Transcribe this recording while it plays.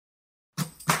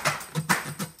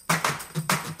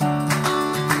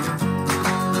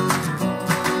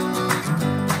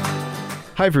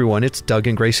Hi, everyone. It's Doug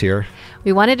and Grace here.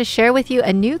 We wanted to share with you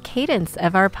a new cadence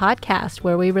of our podcast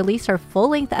where we release our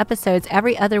full-length episodes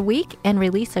every other week and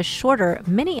release a shorter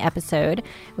mini episode,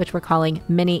 which we're calling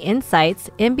Mini Insights,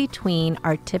 in between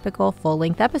our typical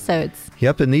full-length episodes.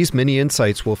 Yep, and these mini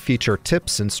insights will feature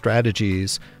tips and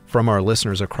strategies from our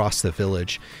listeners across the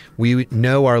village. We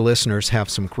know our listeners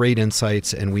have some great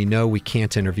insights, and we know we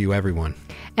can't interview everyone.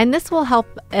 And this will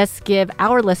help us give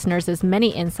our listeners as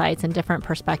many insights and different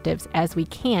perspectives as we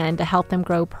can to help them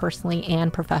grow personally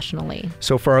and professionally.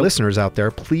 So for our listeners out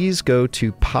there, please go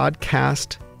to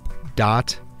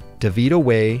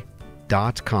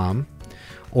podcast.devitaway.com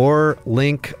or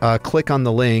click on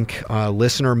the link,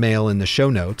 listener mail in the show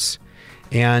notes,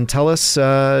 and tell us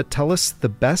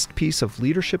the best piece of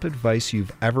leadership advice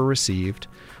you've ever received,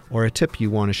 or a tip you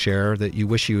want to share that you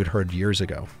wish you had heard years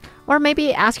ago. Or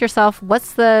maybe ask yourself,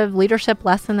 what's the leadership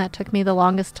lesson that took me the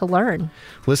longest to learn?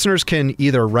 Listeners can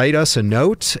either write us a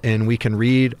note and we can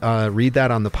read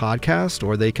that on the podcast,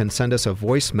 or they can send us a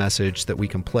voice message that we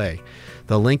can play.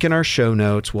 The link in our show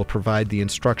notes will provide the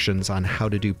instructions on how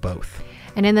to do both.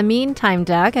 And in the meantime,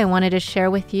 Doug, I wanted to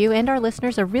share with you and our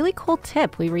listeners a really cool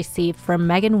tip we received from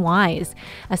Megan Wise,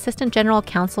 Assistant General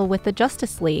Counsel with the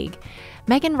Justice League.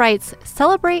 Megan writes,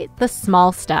 "Celebrate the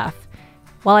small stuff."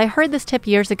 While I heard this tip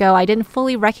years ago, I didn't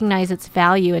fully recognize its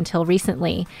value until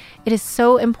recently. It is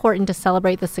so important to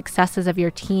celebrate the successes of your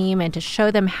team and to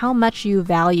show them how much you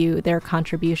value their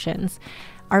contributions.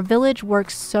 Our village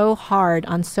works so hard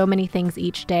on so many things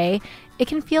each day, it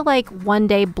can feel like one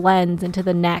day blends into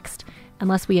the next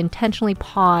unless we intentionally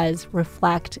pause,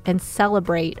 reflect, and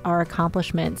celebrate our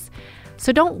accomplishments.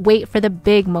 So don't wait for the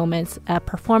big moments, a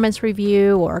performance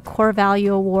review or a core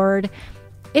value award.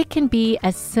 It can be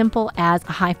as simple as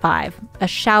a high five, a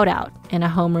shout out in a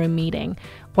homeroom meeting,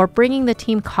 or bringing the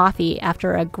team coffee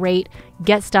after a great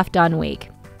get stuff done week.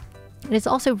 It is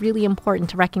also really important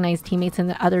to recognize teammates in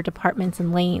the other departments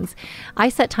and lanes. I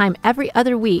set time every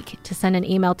other week to send an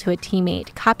email to a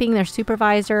teammate, copying their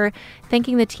supervisor,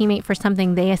 thanking the teammate for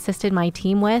something they assisted my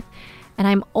team with. And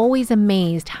I'm always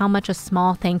amazed how much a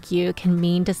small thank you can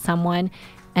mean to someone,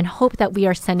 and hope that we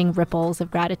are sending ripples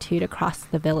of gratitude across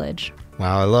the village.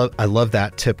 Wow, I love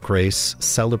that tip, Grace.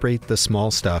 Celebrate the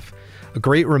small stuff. A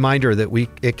great reminder that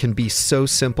it can be so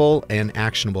simple and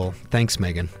actionable. Thanks,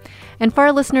 Megan. And for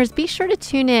our listeners, be sure to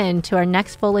tune in to our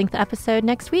next full-length episode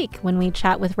next week when we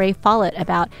chat with Ray Follett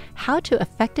about how to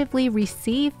effectively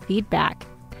receive feedback.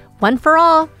 One for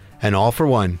all. And all for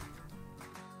one.